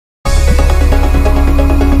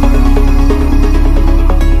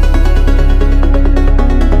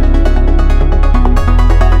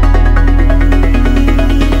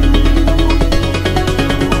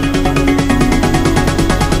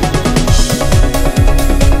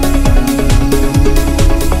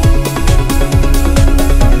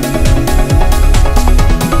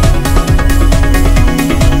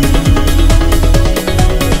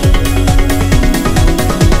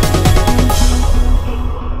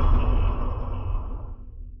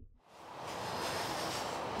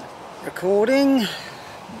recording.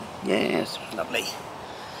 Yes, lovely.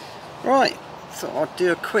 Right, thought I'd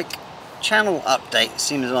do a quick channel update as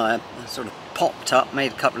soon as I sort of popped up,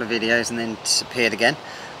 made a couple of videos and then disappeared again.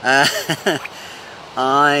 I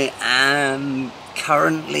am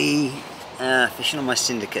currently fishing on my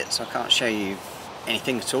syndicate, so I can't show you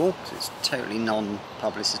anything at all because it's totally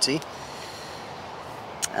non-publicity.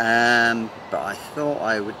 But I thought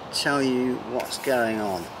I would tell you what's going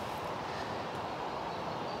on.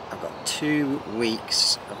 I've got 2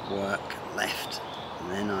 weeks of work left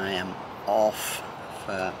and then I am off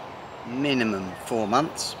for minimum 4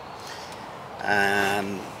 months.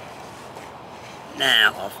 Now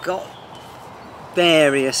I've got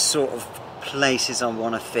various sort of places I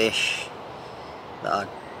want to fish that are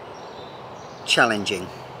challenging.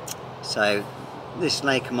 So this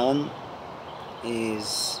lake I'm on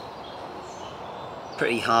is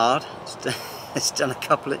pretty hard. It's done a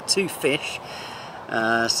couple of 2 fish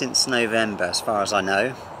since November, as far as I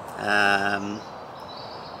know. I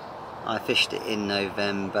fished it in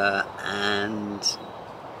November and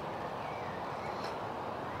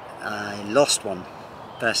I lost one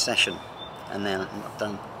first session, and then I've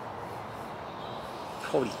done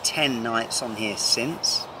probably 10 nights on here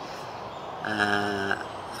since and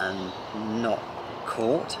not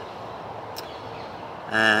caught.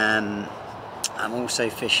 I'm also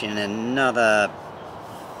fishing another,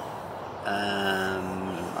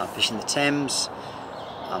 I'm fishing the Thames.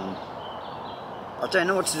 I don't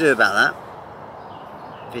know what to do about that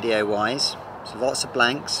video wise, so lots of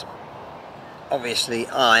blanks. Obviously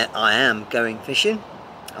I am going fishing.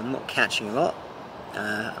 I'm not catching a lot.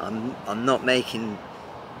 I'm not making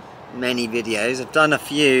many videos. I've done a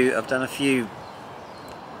few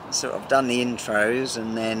sort of done the intros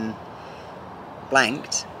and then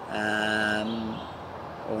blanked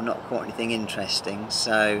or not caught anything interesting,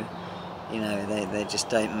 so you know they just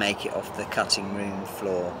don't make it off the cutting room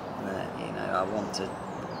floor. You know, I want to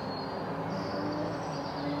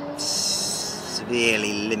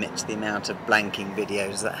severely limit the amount of blanking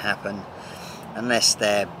videos that happen, unless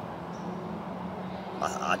they're,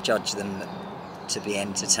 I judge them to be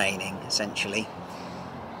entertaining, essentially.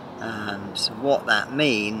 So what that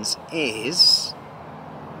means is,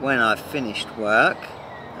 when I've finished work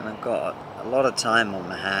and I've got a lot of time on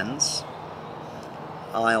my hands,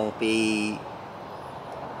 I'll be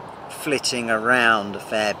flitting around a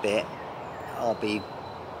fair bit. I'll be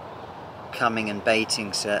coming and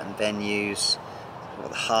baiting certain venues, what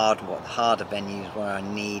the harder venues where I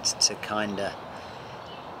need to kind of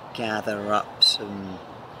gather up some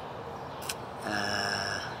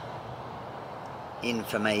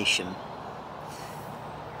information.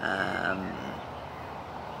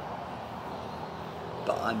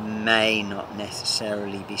 But I may not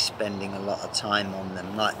necessarily be spending a lot of time on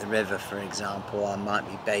them. Like the river, for example, I might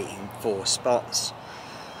be baiting 4 spots,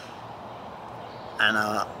 and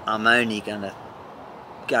I'm only going to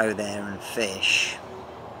go there and fish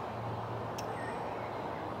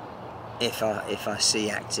if I see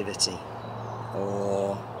activity,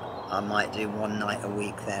 or I might do 1 night a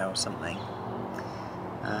week there or something.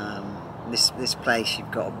 This place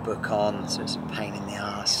you've got to book on, so it's a pain in the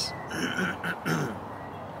arse.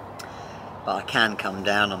 But I can come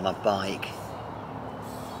down on my bike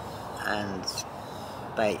and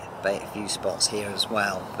bait a few spots here as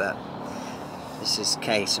well. But this is a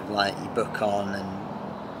case of like you book on and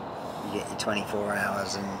you get your 24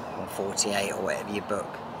 hours or 48 or whatever you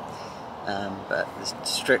book. But there's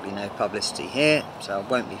strictly no publicity here, so I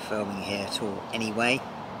won't be filming here at all anyway.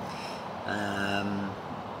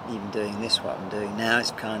 Even doing this, what I'm doing now, is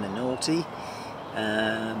kind of naughty,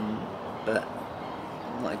 but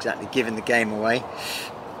I'm not exactly giving the game away.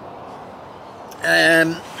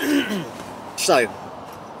 So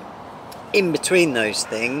in between those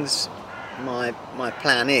things, my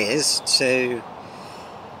plan is to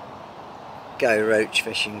go roach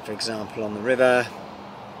fishing, for example, on the river,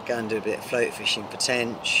 go and do a bit of float fishing for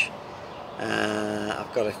tench.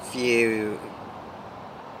 I've got a few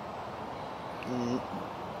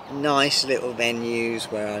nice little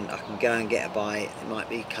venues where I can go and get a bite. It might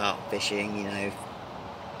be carp fishing, you know,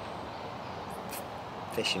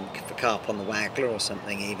 fishing for carp on the Waggler or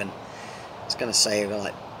something even. I was going to say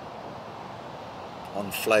like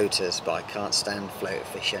on floaters, but I can't stand float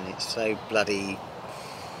fishing. It's so bloody,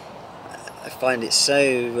 I find it so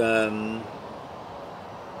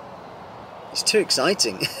it's too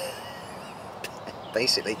exciting.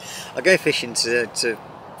 Basically I go fishing to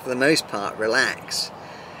for the most part relax,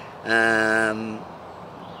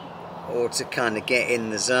 or to kind of get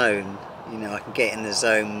in the zone. You know, I can get in the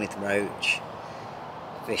zone with roach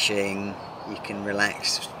fishing, you can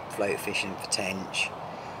relax float fishing for tench,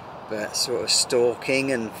 but sort of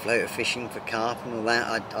stalking and floater fishing for carp and all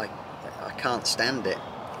that, I can't stand it.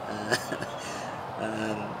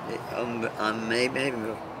 Maybe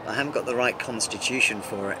I haven't got the right constitution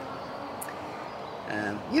for it.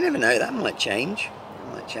 You never know, that might change.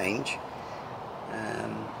 It might change.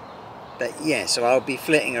 But yeah, so I'll be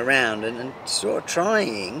flitting around and sort of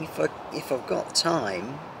trying, if I've got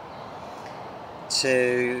time,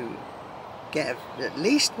 to get at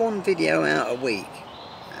least one video out a week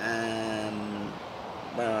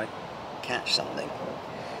where I catch something.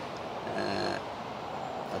 I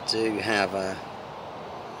do have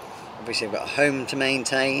obviously I've got a home to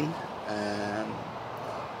maintain.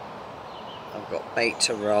 I've got bait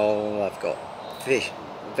to roll, I've got fish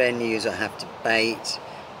venues I have to bait.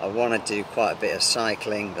 I want to do quite a bit of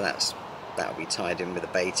cycling, but that'll be tied in with the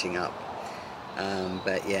baiting up.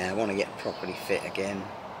 But yeah, I want to get properly fit again.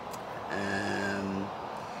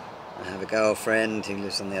 I have a girlfriend who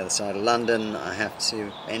lives on the other side of London I have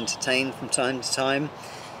to entertain from time to time,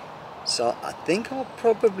 so I think I'll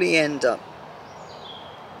probably end up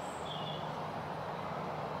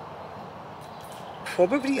I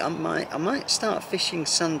might start fishing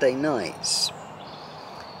Sunday nights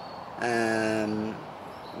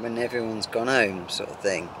when everyone's gone home, sort of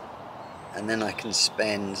thing, and then I can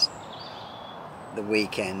spend the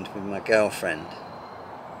weekend with my girlfriend.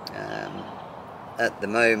 At the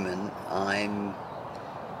moment I'm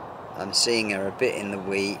seeing her a bit in the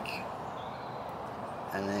week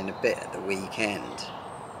and then a bit at the weekend,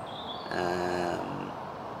 and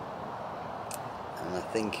I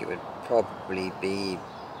think it would probably be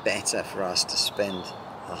better for us to spend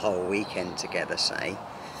the whole weekend together, say,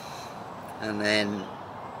 and then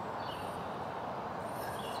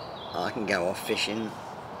I can go off fishing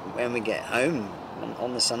when we get home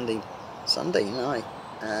on the Sunday night,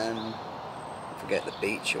 if we go to the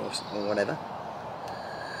beach or whatever.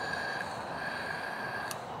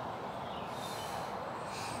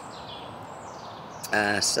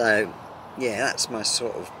 So yeah, that's my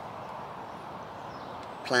sort of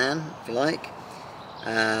plan, if you like.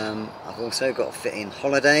 I've also got to fit in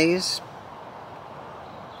holidays,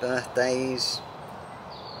 birthdays,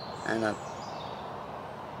 and I've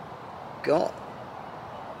got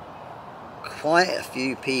quite a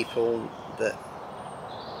few people that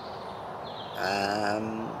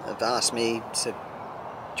have asked me to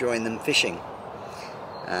join them fishing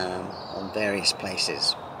on various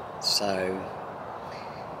places, so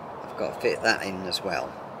I've got to fit that in as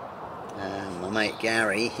well. My mate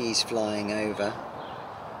Gary, he's flying over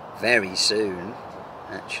very soon,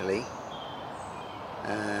 actually,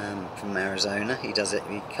 from Arizona. He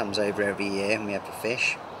comes over every year and we have a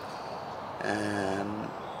fish.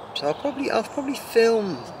 So I'll probably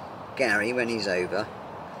film Gary when he's over.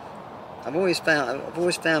 I've always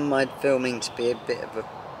found my filming to be a bit of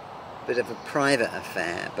a private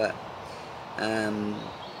affair, but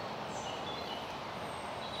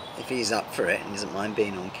if he's up for it and doesn't mind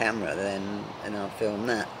being on camera, then I'll film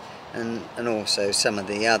that, and also some of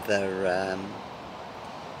the other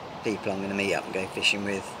people I'm going to meet up and go fishing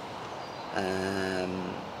with. I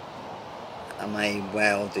may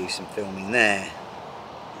well do some filming there.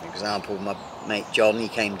 For example, my mate John, he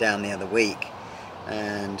came down the other week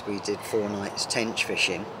and we did 4 nights tench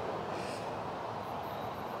fishing.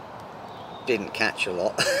 Didn't catch a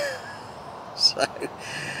lot. So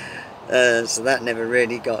that never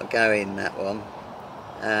really got going, that one.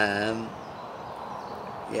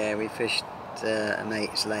 Yeah, we fished a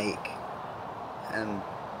mate's lake and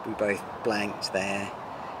we both blanked there,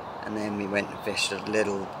 and then we went and fished a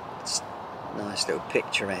nice little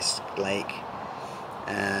picturesque lake.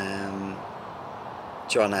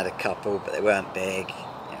 John had a couple, but they weren't big,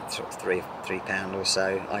 sort of £3 or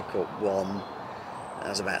so. I caught one that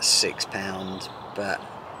was about £6, but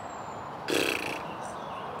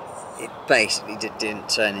it basically didn't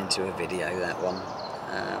turn into a video, that one.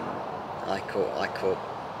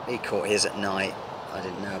 He caught his at night. I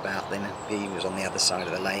didn't know about them. He was on the other side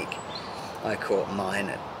of the lake. I caught mine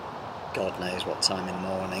at God knows what time in the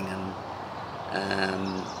morning, and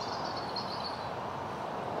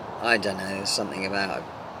I don't know, there's something about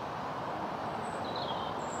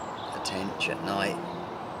a tench at night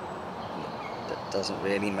that doesn't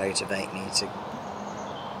really motivate me to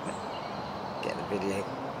get the video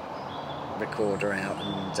recorder out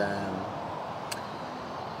and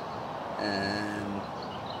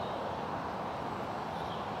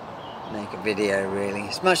make a video, really.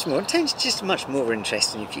 It's much more, tench just much more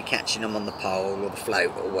interesting if you're catching them on the pole or the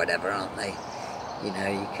float or whatever, aren't they? You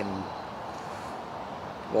know, you can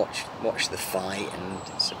watch the fight, and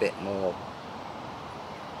it's just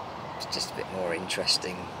a bit more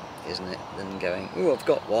interesting isn't it, than going, oh, I've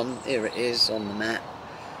got one, here it is on the mat,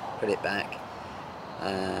 put it back.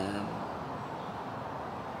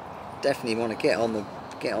 Definitely want to get on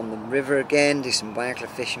the river again, do some waggler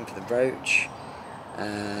fishing for the roach.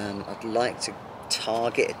 I'd like to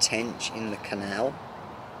target a tench in the canal.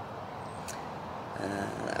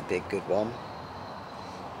 That'd be a good one.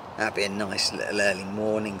 That'd be a nice little early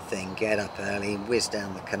morning thing. Get up early, whiz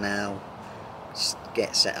down the canal, just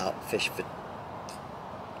get set up, fish for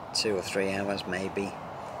 2 or 3 hours maybe,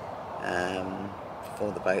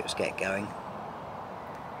 before the boats get going.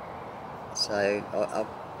 So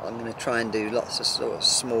I'm going to try and do lots of sort of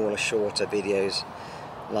smaller, shorter videos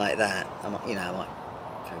like that. I might,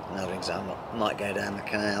 for another example, I might go down the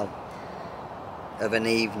canal of an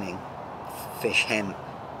evening, fish hemp.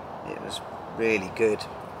 It was really good.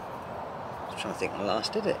 I was trying to think when I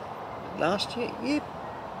last did it. Last year? Yeah.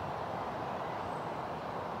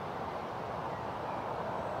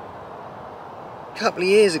 A couple of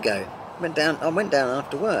years ago. I went down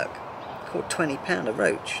after work. Caught £20 a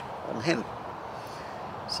roach on hemp.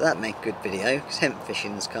 So that made a good video, because hemp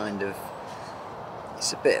fishing's kind of,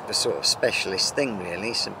 it's a bit of a sort of specialist thing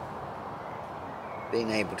really. So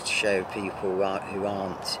being able to show people who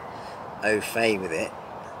aren't au fait with it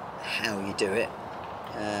how you do it,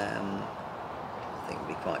 I think would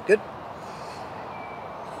be quite good.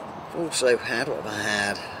 I've also had, what have I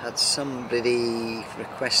had? Had somebody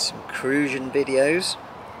request some crucian videos.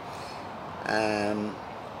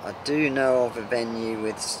 I do know of a venue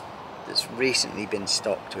that's recently been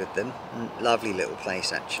stocked with them. Lovely little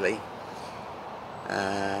place actually.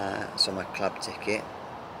 It's on my club ticket,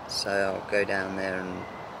 so I'll go down there and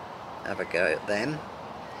have a go at them.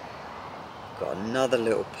 Got another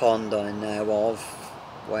little pond I know of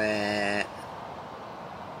where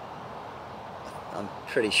I'm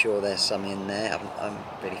pretty sure there's some in there. I haven't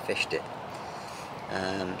really fished it.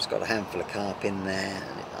 It's got a handful of carp in there,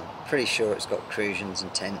 and I'm pretty sure it's got crucians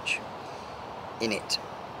and tench in it.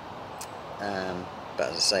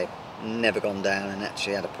 But as I say, never gone down and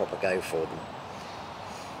actually had a proper go for them.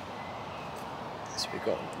 So we've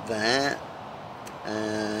got that.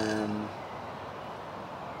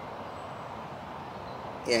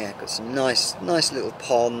 Yeah, got some nice little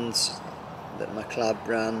ponds that my club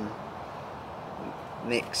run.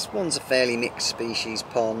 One's a fairly mixed species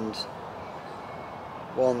pond.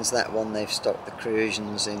 One's that one they've stocked the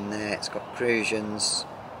crucians in there. It's got crucians,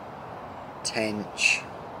 tench.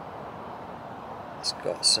 It's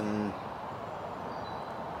got some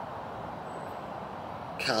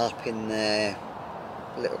carp in there.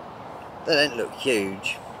 They don't look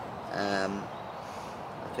huge. I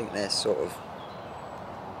think they're sort of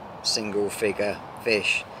single figure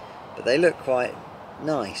fish, but they look quite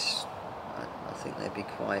nice. I think they'd be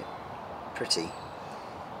quite pretty.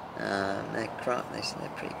 They're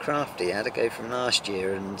pretty crafty. I had to go from last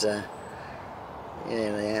year, and yeah,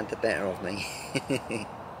 they had the better of me.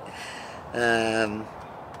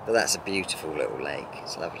 But that's a beautiful little lake.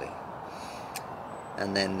 It's lovely.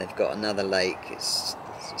 And then they've got another lake. It's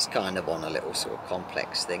kind of on a little sort of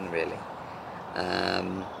complex thing, really,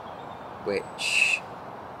 which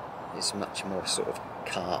is much more sort of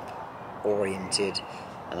carp oriented,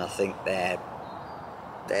 and I think they're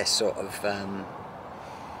sort of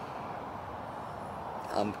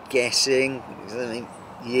I'm guessing, I mean,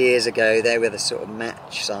 years ago they were the sort of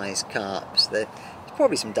match size carps. There's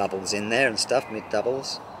probably some doubles in there and stuff, mid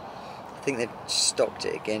doubles. I think they've stocked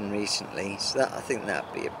it again recently, so I think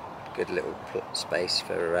that'd be a good little space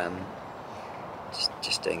for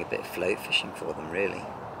just doing a bit of float fishing for them, really.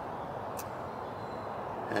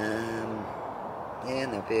 Yeah,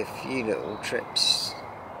 and there'll be a few little trips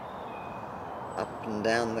up and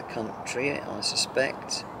down the country, I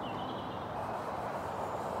suspect.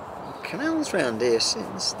 The canals round here,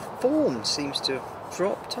 since the form seems to have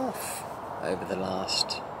dropped off over the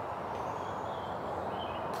last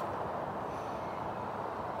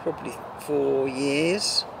probably 4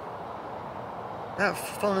 years. About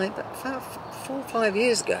 4 or 5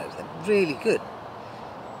 years ago, they're really good.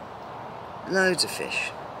 Loads of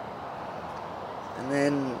fish. And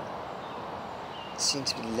then it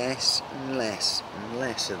seems to be less and less and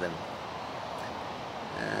less of them.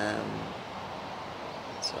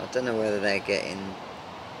 So I don't know whether they're getting...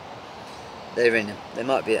 They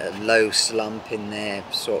might be at a low slump in their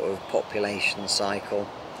sort of population cycle.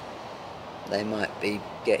 They might be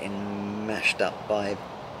getting mashed up by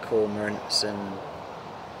cormorants and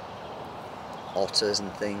otters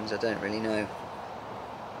and things. I don't really know.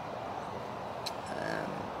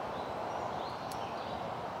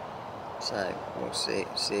 So we'll see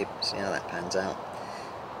how that pans out.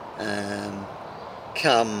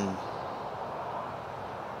 Come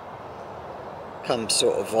come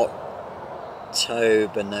sort of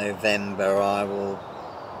October, November, I will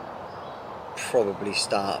probably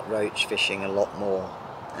start roach fishing a lot more.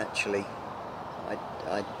 Actually,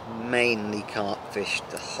 I mainly carp fished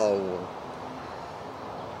the whole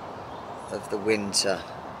of the winter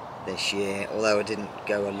this year, although I didn't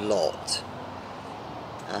go a lot.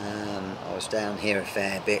 I was down here a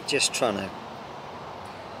fair bit, just trying to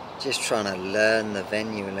learn the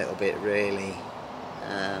venue a little bit, really,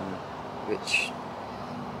 which,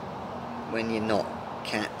 when you're not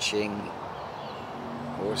catching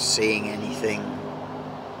or seeing anything,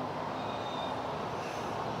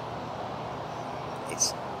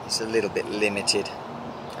 it's a little bit limited.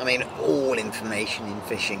 I mean, all information in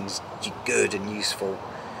fishing's good and useful,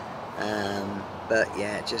 but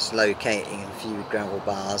yeah, just locating a few gravel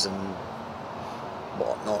bars and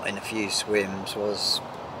whatnot in a few swims was,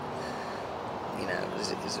 you know, it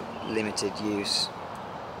was a limited use.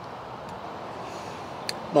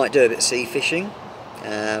 Might do a bit of sea fishing.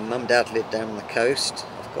 Mum and Dad live down on the coast.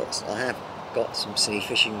 I have got some sea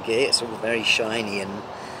fishing gear. It's all very shiny and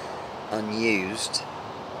unused.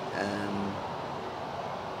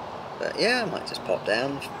 But yeah, I might just pop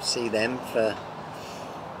down, see them for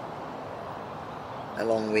a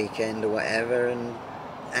long weekend or whatever, and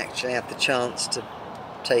actually have the chance to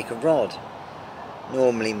take a rod.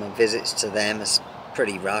 Normally my visits to them are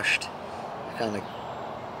pretty rushed. I kind of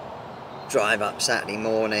drive up Saturday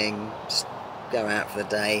morning, go out for the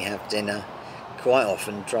day, have dinner, quite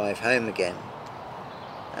often drive home again.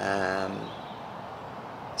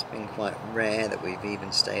 It's been quite rare that we've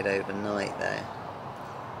even stayed overnight there,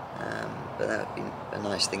 but that would be a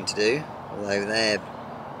nice thing to do, although they're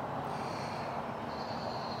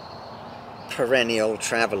perennial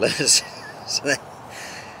travellers, so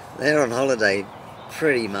they're on holiday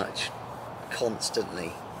pretty much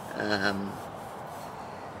constantly.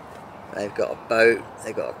 They've got a boat,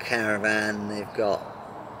 they've got a caravan,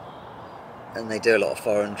 and they do a lot of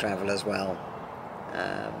foreign travel as well,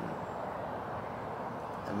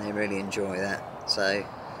 and they really enjoy that, so I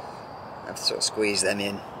have to sort of squeeze them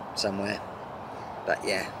in somewhere. But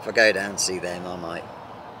yeah, if I go down to see them, I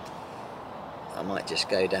might just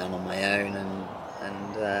go down on my own and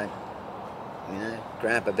you know,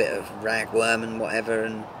 grab a bit of ragworm and whatever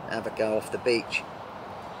and have a go off the beach.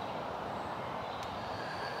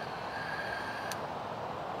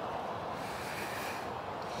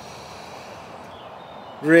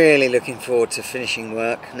 Really looking forward to finishing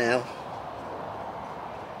work now.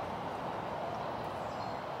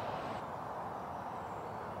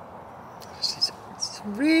 It's a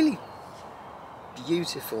really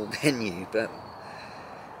beautiful venue, but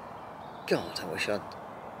God, I wish I'd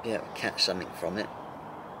be able to catch something from it.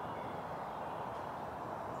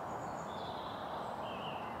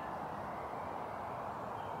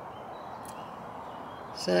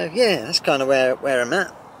 So yeah, that's kind of where I'm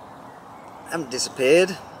at. I haven't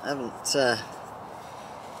disappeared. I haven't.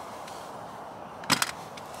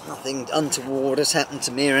 Nothing untoward has happened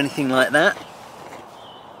to me or anything like that.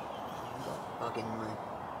 I've got a bug in my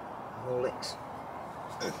Rolex.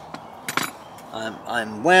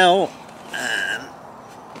 I'm well,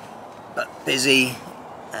 but busy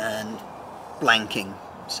and blanking,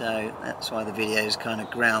 so that's why the video's kind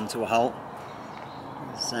of ground to a halt.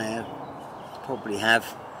 So I probably have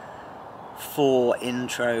 4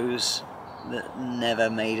 intros that never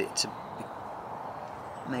made it to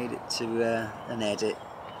an edit.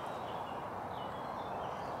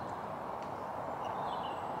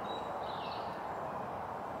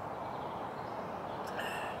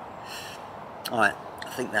 Alright, I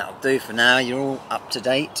think that'll do for now. You're all up to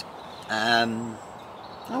date.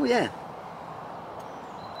 Oh yeah,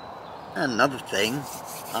 another thing,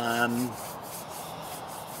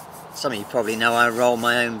 some of you probably know I roll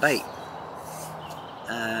my own bait,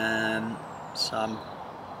 so I'm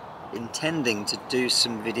intending to do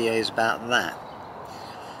some videos about that.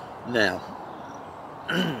 Now,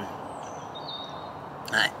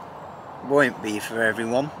 that won't be for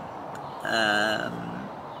everyone,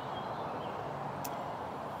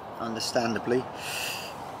 understandably.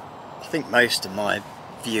 I think most of my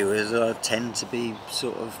viewers tend to be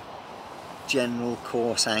sort of general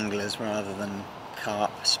course anglers rather than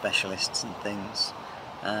carp specialists and things,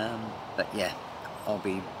 but yeah, I'll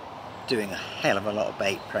be doing a hell of a lot of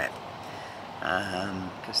bait prep,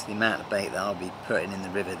 because the amount of bait that I'll be putting in the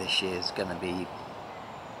river this year is going to be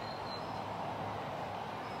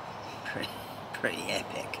pretty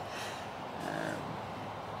epic.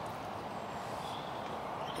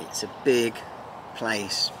 It's a big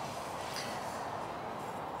place,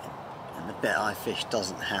 and the bit I fish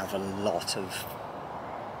doesn't have a lot of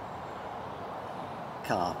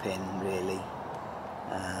carp in, really.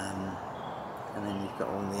 and then you've got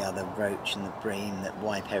all the other roach and the bream that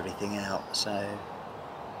wipe everything out. So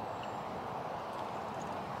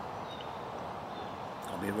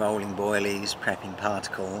I'll be rolling boilies, prepping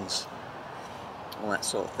particles, all that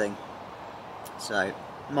sort of thing. So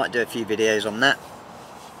might do a few videos on that.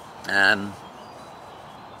 I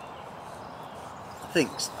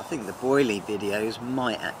think the boilie videos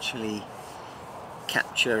might actually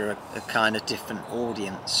capture a kind of different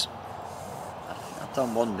audience. I've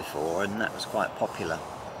done one before and that was quite popular,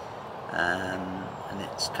 and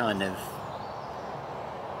it's kind of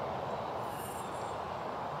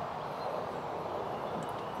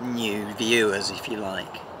new viewers, if you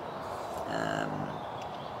like.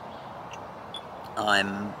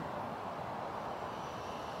 I'm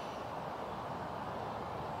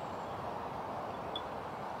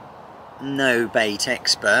no bait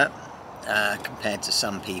expert compared to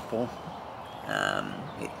some people.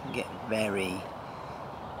 It can get very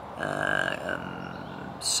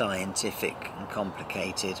scientific and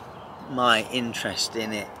complicated. My interest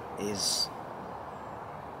in it is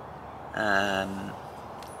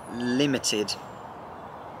limited,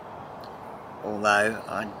 although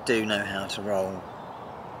I do know how to roll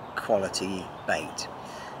quality bait,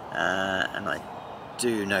 and I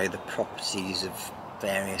do know the properties of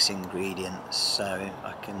various ingredients, so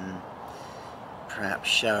I can perhaps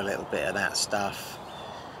show a little bit of that stuff,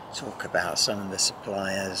 talk about some of the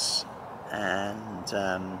suppliers, and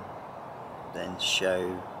then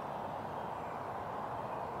show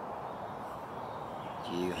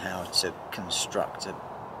you how to construct a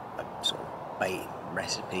sort of bait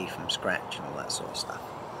recipe from scratch and all that sort of stuff.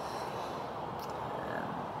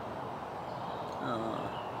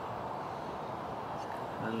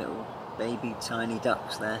 Little baby tiny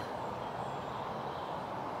ducks there.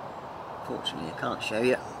 Fortunately I can't show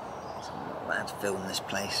you, so I'm not allowed to film this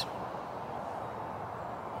place.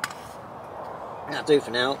 That'll do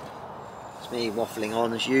for now. It's me waffling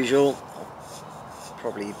on as usual. I'll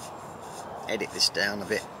probably edit this down a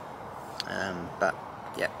bit, but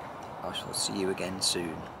yeah, I shall see you again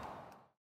soon.